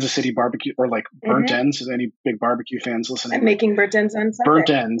that Kansas City barbecue or like burnt ends. Any big barbecue fans listening? I'm making burnt ends on Sunday. Burnt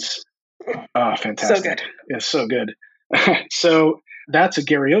ends. Oh, fantastic. So good. It's so good. So that's a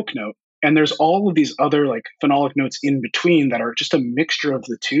Gary oak note. And there's all of these other like phenolic notes in between that are just a mixture of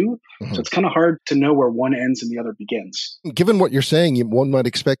the two. Mm-hmm. So it's kind of hard to know where one ends and the other begins. Given what you're saying, one might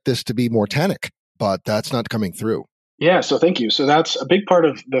expect this to be more tannic, but that's not coming through. Yeah, so thank you. So that's a big part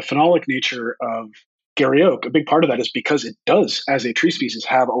of the phenolic nature of Gary oak. A big part of that is because it does, as a tree species,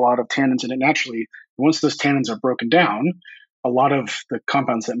 have a lot of tannins in it naturally. Once those tannins are broken down, a lot of the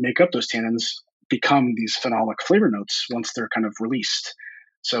compounds that make up those tannins become these phenolic flavor notes once they're kind of released.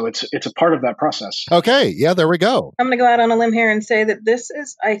 So it's a part of that process. Okay, yeah, there we go. I'm going to go out on a limb here and say that this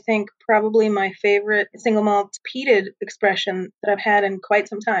is, I think, probably my favorite single malt peated expression that I've had in quite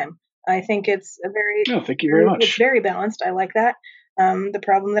some time. I think it's a very... Oh, thank you very much. It's very balanced. I like that. The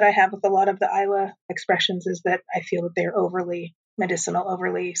problem that I have with a lot of the Islay expressions is that I feel that they're overly medicinal,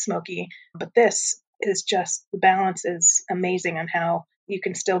 overly smoky. But this is just, the balance is amazing on how you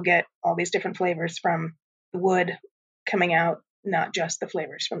can still get all these different flavors from the wood coming out, not just the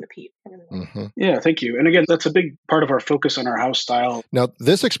flavors from the peat. Mm-hmm. Yeah, thank you. And again, that's a big part of our focus on our house style. Now,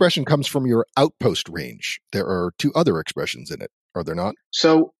 this expression comes from your Outpost range. There are 2 other expressions in it, are there not?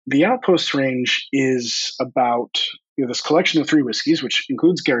 So the Outpost range is about this collection of 3 whiskeys, which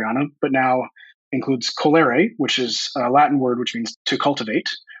includes Gariana, but now includes colere, which is a Latin word which means to cultivate,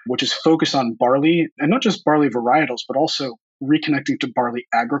 which is focused on barley, and not just barley varietals, but also reconnecting to barley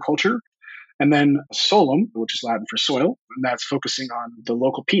agriculture. And then Solum, which is Latin for soil, and that's focusing on the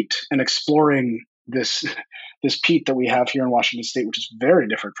local peat and exploring this peat that we have here in Washington State, which is very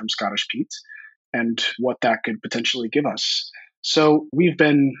different from Scottish peat, and what that could potentially give us. So we've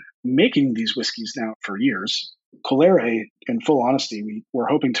been making these whiskeys now for years. Colere, in full honesty, we were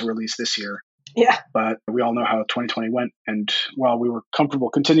hoping to release this year. Yeah. But we all know how 2020 went. And while we were comfortable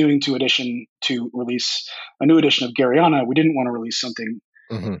continuing to release a new edition of Gariana, we didn't want to release something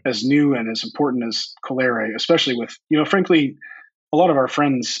as new and as important as Colere, especially with, frankly, a lot of our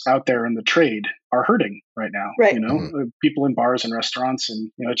friends out there in the trade are hurting right now. Right. People in bars and restaurants,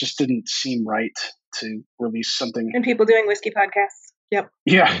 and it just didn't seem right to release something. And people doing whiskey podcasts. Yep.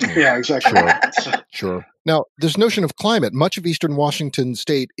 Yeah, exactly. Sure. Now, this notion of climate, much of eastern Washington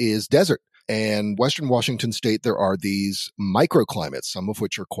state is desert. And western Washington state, there are these microclimates, some of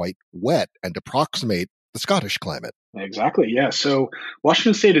which are quite wet and approximate the Scottish climate. Exactly, yeah. So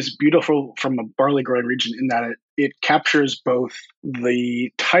Washington State is beautiful from a barley growing region in that it captures both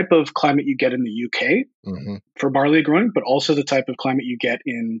the type of climate you get in the UK for barley growing, but also the type of climate you get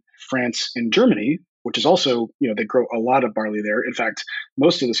in France and Germany, which is also, they grow a lot of barley there. In fact,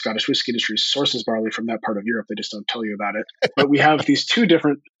 most of the Scottish whiskey industry sources barley from that part of Europe. They just don't tell you about it. But we have these two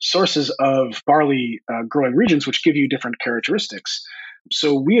different sources of barley growing regions, which give you different characteristics.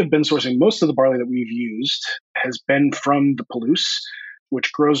 So we have been sourcing most of the barley that we've used has been from the Palouse,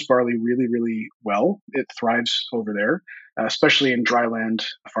 which grows barley really, really well. It thrives over there, especially in dryland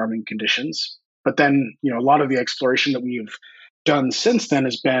farming conditions. But then, a lot of the exploration that we've done since then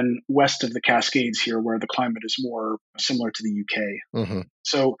has been west of the Cascades here, where the climate is more similar to the UK.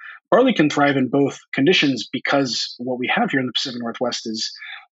 So barley can thrive in both conditions because what we have here in the Pacific Northwest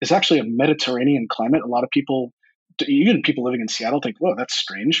is actually a Mediterranean climate. A lot of people, even people living in Seattle, think, "Whoa, that's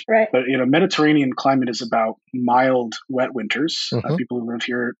strange." Right. But Mediterranean climate is about mild, wet winters. People who live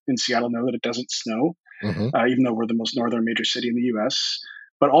here in Seattle know that it doesn't snow, even though we're the most northern major city in the U.S.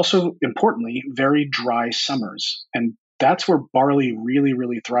 But also, importantly, very dry summers, and that's where barley really,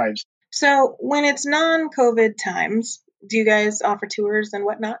 really thrives. So when it's non-COVID times, do you guys offer tours and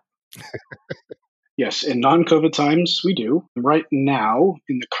whatnot? Yes, in non-COVID times, we do. Right now,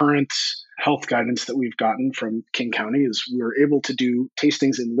 in the current health guidance that we've gotten from King County, is we're able to do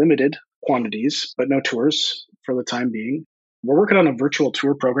tastings in limited quantities, but no tours for the time being. We're working on a virtual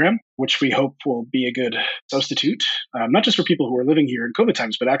tour program, which we hope will be a good substitute, not just for people who are living here in COVID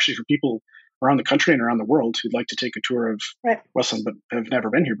times, but actually for people around the country and around the world who'd like to take a tour of Westland but have never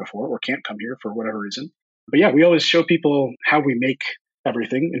been here before or can't come here for whatever reason. But yeah, we always show people how we make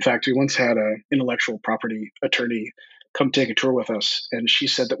everything. In fact, we once had an intellectual property attorney come take a tour with us, and she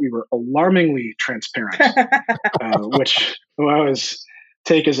said that we were alarmingly transparent, which I always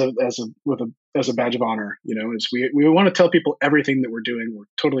take as a badge of honor. Is we want to tell people everything that we're doing. We're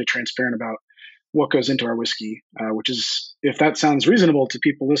totally transparent about what goes into our whiskey, which is, if that sounds reasonable to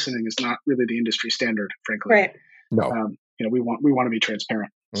people listening, is not really the industry standard, frankly. Right. No. We want to be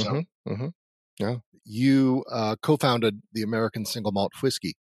transparent. So. Yeah. You co-founded the American Single Malt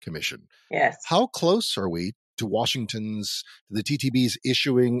Whiskey Commission. Yes. How close are we to the TTB's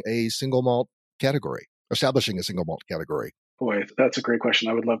issuing a single malt category, establishing a single malt category? Boy, that's a great question.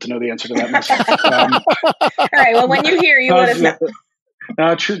 I would love to know the answer to that myself. All right. Well, when you hear, you let us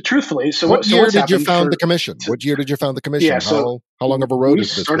know. Truthfully, so what year did you found the the commission? What year did you found the commission? Yeah, so how long of a road we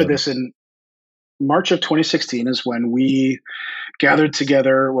is this? Started this in March of 2016 is when we gathered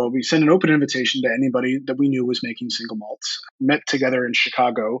together. Well, we sent an open invitation to anybody that we knew was making single malts, met together in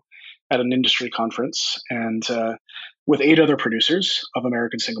Chicago at an industry conference, and with 8 other producers of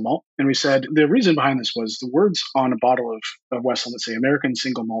American single malt. And we said the reason behind this was the words on a bottle of Westland that say American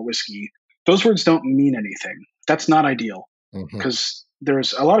single malt whiskey, those words don't mean anything. That's not ideal, because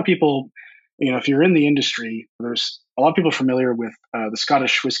there's a lot of people, if you're in the industry, there's a lot of people familiar with the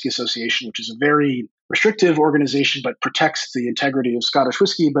Scottish Whisky Association, which is a very restrictive organization, but protects the integrity of Scottish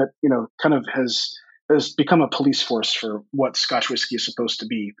whiskey, but, kind of has become a police force for what Scotch whiskey is supposed to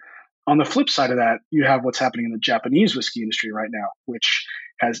be. On the flip side of that, you have what's happening in the Japanese whiskey industry right now, which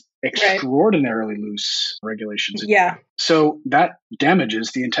has extraordinarily loose regulations. Yeah. So that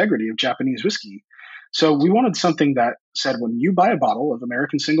damages the integrity of Japanese whiskey. So we wanted something that said when you buy a bottle of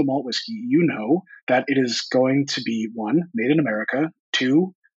American single malt whiskey, you know that it is going to be 1, made in America,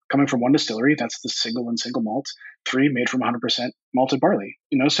 2, coming from one distillery, that's the single and single malt, 3, made from 100% malted barley.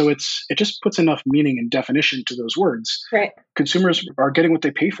 So it just puts enough meaning and definition to those words. Right. Consumers are getting what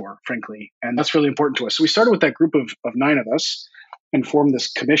they pay for, frankly, and that's really important to us. So we started with that group of 9 of us. and formed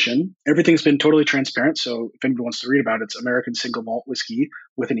this commission. Everything's been totally transparent. So if anybody wants to read about it, it's American Single Malt Whiskey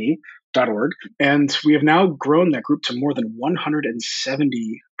with an E.org. And we have now grown that group to more than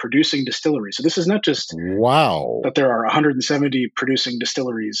 170 producing distilleries. So this is not just Wow. that there are 170 producing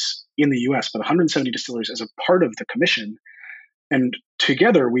distilleries in the US, but 170 distilleries as a part of the commission. And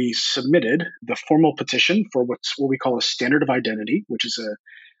together we submitted the formal petition for what we call a standard of identity, which is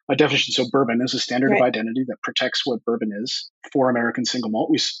a definition. So bourbon is a standard of identity that protects what bourbon is for American single malt.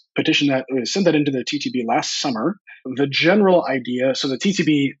 We petitioned that, we sent that into the TTB last summer. The general idea, so the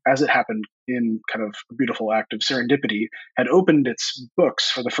TTB, as it happened in kind of a beautiful act of serendipity, had opened its books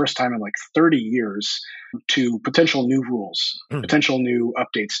for the first time in like 30 years to potential new rules, potential new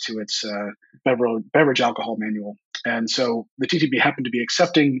updates to its beverage alcohol manual. And so the TTB happened to be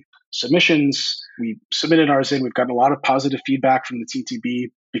accepting submissions. We submitted ours in. We've gotten a lot of positive feedback from the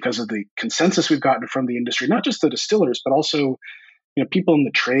TTB because of the consensus we've gotten from the industry, not just the distillers, but also people in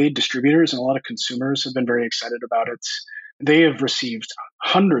the trade, distributors, and a lot of consumers have been very excited about it. They have received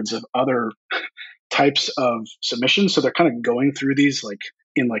hundreds of other types of submissions. So they're kind of going through these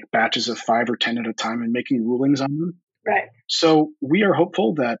in batches of 5 or 10 at a time and making rulings on them. Right. So we are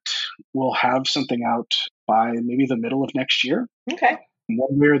hopeful that we'll have something out by maybe the middle of next year. Okay.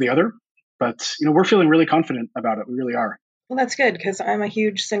 One way or the other. But, we're feeling really confident about it. We really are. Well, that's good because I'm a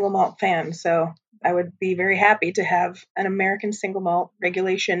huge single malt fan. So I would be very happy to have an American single malt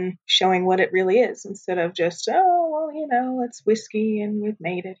regulation showing what it really is instead of just, it's whiskey and we've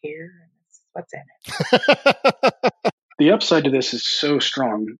made it here and it's what's in it. The upside to this is so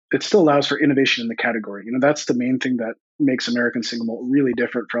strong. It still allows for innovation in the category. That's the main thing that makes American single malt really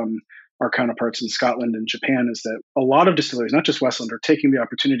different from our counterparts in Scotland and Japan, is that a lot of distilleries, not just Westland, are taking the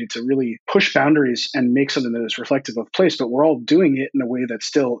opportunity to really push boundaries and make something that is reflective of place, but we're all doing it in a way that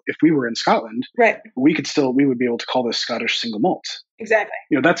still, if we were in Scotland, right, we would be able to call this Scottish single malt. Exactly.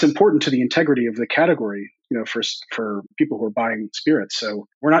 That's important to the integrity of the category, for people who are buying spirits. So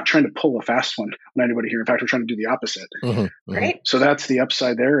we're not trying to pull a fast one on anybody here. In fact, we're trying to do the opposite. Mm-hmm. Right. So that's the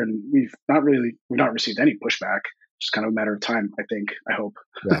upside there. And we've not received any pushback. Just kind of a matter of time, I think, I hope.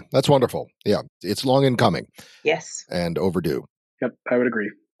 Yeah, that's wonderful. Yeah, it's long in coming. Yes. And overdue. Yep, I would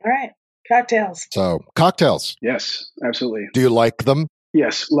agree. All right. Cocktails. So, cocktails. Yes, absolutely. Do you like them?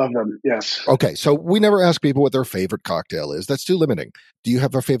 Yes, love them. Yes. Okay, so we never ask people what their favorite cocktail is. That's too limiting. Do you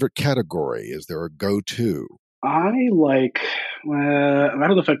have a favorite category? Is there a go-to? I like, I don't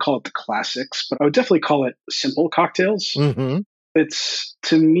know if I'd call it the classics, but I would definitely call it simple cocktails. Mm-hmm. It's,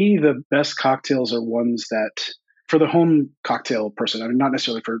 to me, the best cocktails are ones that, for the home cocktail person, I mean, not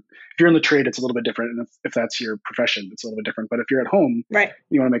necessarily if you're in the trade, it's a little bit different. And if that's your profession, it's a little bit different. But if you're at home, right,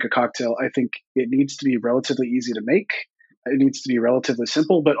 you want to make a cocktail, I think it needs to be relatively easy to make. It needs to be relatively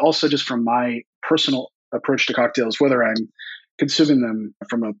simple, but also just from my personal approach to cocktails, whether I'm consuming them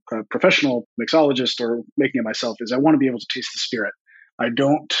from a professional mixologist or making it myself, is I want to be able to taste the spirit. I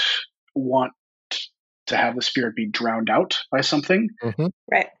don't want to have the spirit be drowned out by something. Mm-hmm.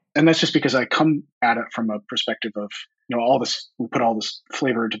 Right. And that's just because I come at it from a perspective of, we put all this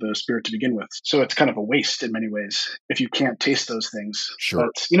flavor into the spirit to begin with. So it's kind of a waste in many ways if you can't taste those things. Sure.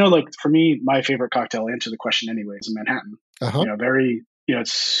 But, for me, my favorite cocktail, answer the question anyway, is a Manhattan. Uh-huh. Very,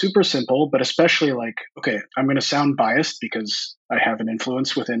 it's super simple, but especially okay, I'm going to sound biased because I have an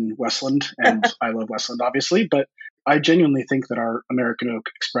influence within Westland and I love Westland, obviously, but I genuinely think that our American Oak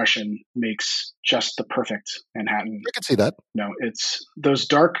expression makes just the perfect Manhattan. I can see that. It's those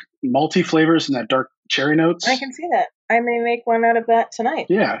dark malty flavors and that dark cherry notes. I can see that. I may make one out of that tonight.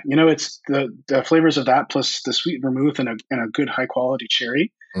 Yeah, it's the flavors of that plus the sweet vermouth and a good high quality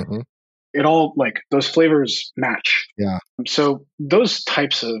cherry. Mm-hmm. It all, those flavors match. Yeah. So those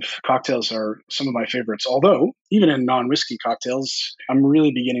types of cocktails are some of my favorites. Although, even in non-whiskey cocktails, I'm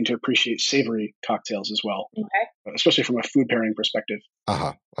really beginning to appreciate savory cocktails as well. Okay. Especially from a food pairing perspective.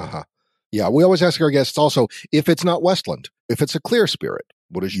 Yeah, we always ask our guests also, if it's not Westland, if it's a clear spirit,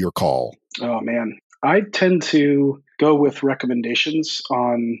 what is your call? Oh, man. I tend to go with recommendations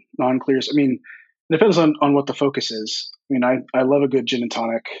on non-clears. I mean, it depends on what the focus is. I mean, I love a good gin and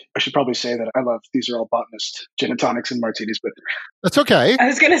tonic. I should probably say that these are all botanist gin and tonics and martinis, but that's okay. I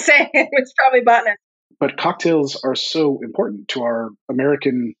was going to say it's probably botanist. But cocktails are so important to our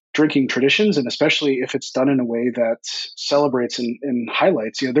American drinking traditions, and especially if it's done in a way that celebrates and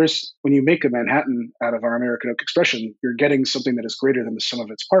highlights. When you make a Manhattan out of our American Oak expression, you're getting something that is greater than the sum of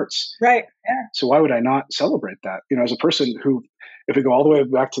its parts. Right. Yeah. So why would I not celebrate that? As a person who, if we go all the way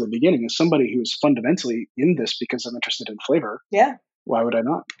back to the beginning, is somebody who is fundamentally in this because I'm interested in flavor. Yeah. Why would I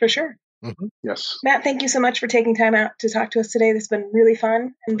not? For sure. Mm-hmm. Yes. Matt, thank you so much for taking time out to talk to us today. This has been really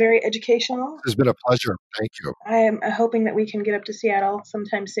fun and very educational. It's been a pleasure. Thank you. I am hoping that we can get up to Seattle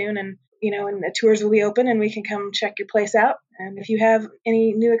sometime soon, and and the tours will be open and we can come check your place out. And if you have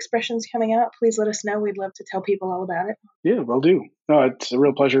any new expressions coming out, please let us know. We'd love to tell people all about it. Yeah, will do. No, it's a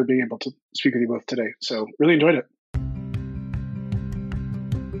real pleasure being able to speak with you both today. So really enjoyed it.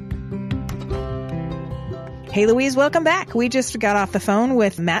 Hey, Louise, welcome back. We just got off the phone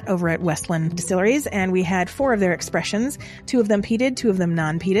with Matt over at Westland Distilleries, and we had 4 of their expressions, 2 of them peated, 2 of them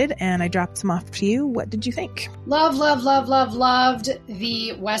non-peated, and I dropped some off to you. What did you think? Loved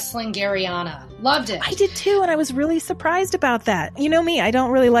the Westland Garyana. Loved it. I did too, and I was really surprised about that. You know me, I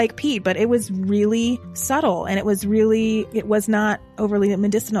don't really like peat, but it was really subtle, and it was not overly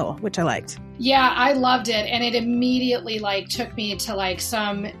medicinal, which I liked. Yeah, I loved it. And it immediately took me to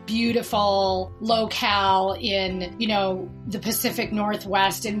some beautiful locale in, the Pacific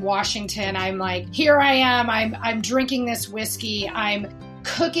Northwest in Washington. I'm here I am. I'm drinking this whiskey. I'm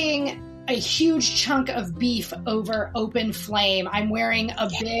cooking a huge chunk of beef over open flame. I'm wearing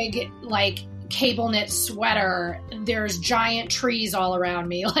a big, cable knit sweater. There's giant trees all around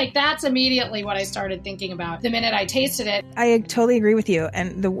me. That's immediately what I started thinking about the minute I tasted it. I totally agree with you.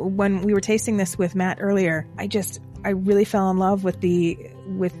 And when we were tasting this with Matt earlier, I really fell in love with the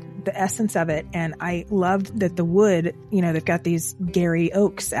essence of it. And I loved that the wood, they've got these Gary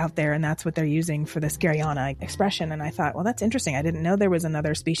oaks out there, and that's what they're using for this Garyana expression. And I thought, well, that's interesting. I didn't know there was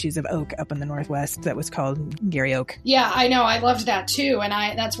another species of oak up in the Northwest that was called Gary oak. Yeah, I know. I loved that too.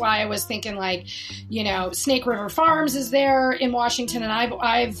 And that's why I was thinking Snake River Farms is there in Washington, and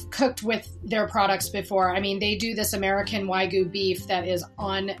I've cooked with their products before. I mean, they do this American Wagyu beef that is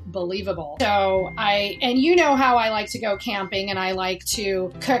unbelievable. So you know how I like to go camping, and I like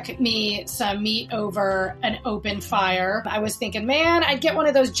to cook me some meat over an open fire. I was thinking, man, I'd get one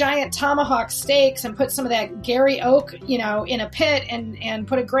of those giant tomahawk steaks and put some of that Gary oak, in a pit and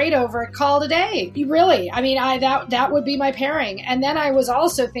put a grate over it, call it a day. That would be my pairing. And then I was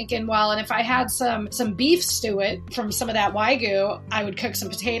also thinking, well, and if I had some beef suet from some of that Wagyu, I would cook some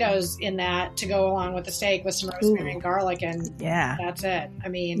potatoes in that to go along with the steak with some rosemary and garlic, and that's it.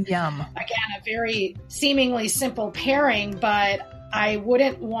 Yum. Again, a very seemingly simple pairing, but I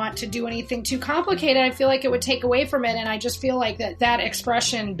wouldn't want to do anything too complicated. I feel like it would take away from it, and I just feel like that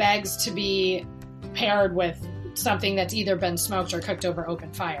expression begs to be paired with something that's either been smoked or cooked over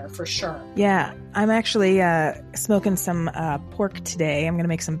open fire, for sure. Yeah, I'm actually smoking some pork today. I'm going to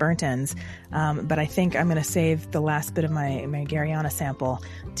make some burnt ends, but I think I'm going to save the last bit of my Garyana sample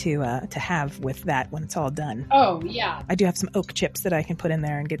to have with that when it's all done. Oh, yeah. I do have some oak chips that I can put in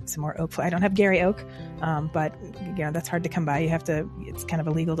there and get some more oak. I don't have Gary oak, but that's hard to come by. It's kind of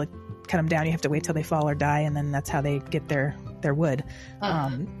illegal to cut them down. You have to wait till they fall or die, and then that's how they get their wood.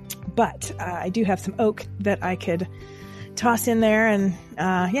 But I do have some oak that I could toss in there, and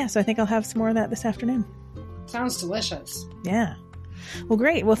so I think I'll have some more of that this afternoon. Sounds delicious. Yeah. Well,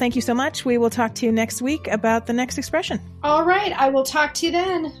 great. Well, thank you so much. We will talk to you next week about the next expression. All right. I will talk to you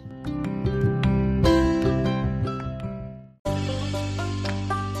then.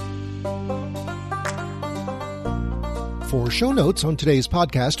 For show notes on today's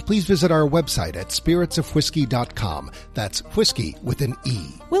podcast, please visit our website at spiritsofwhiskey.com. That's whiskey with an E.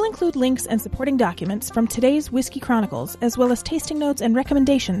 We'll include links and supporting documents from today's Whiskey Chronicles, as well as tasting notes and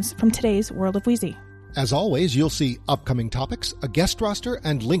recommendations from today's World of Wheezy. As always, you'll see upcoming topics, a guest roster,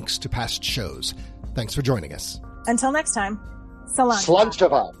 and links to past shows. Thanks for joining us. Until next time, so long.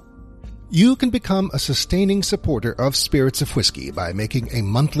 Slunchava. You can become a sustaining supporter of Spirits of Whiskey by making a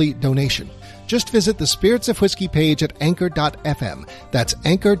monthly donation. Just visit the Spirits of Whiskey page at anchor.fm. That's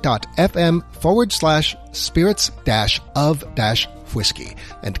anchor.fm/spirits-of-whiskey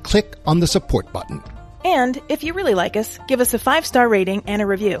and click on the support button. And if you really like us, give us a 5-star rating and a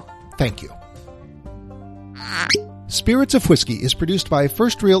review. Thank you. Spirits of Whiskey is produced by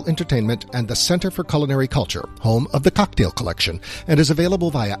First Reel Entertainment and the Center for Culinary Culture, home of the Cocktail Collection, and is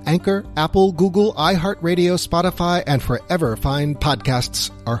available via Anchor, Apple, Google, iHeartRadio, Spotify, and wherever fine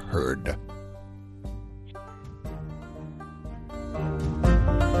podcasts are heard.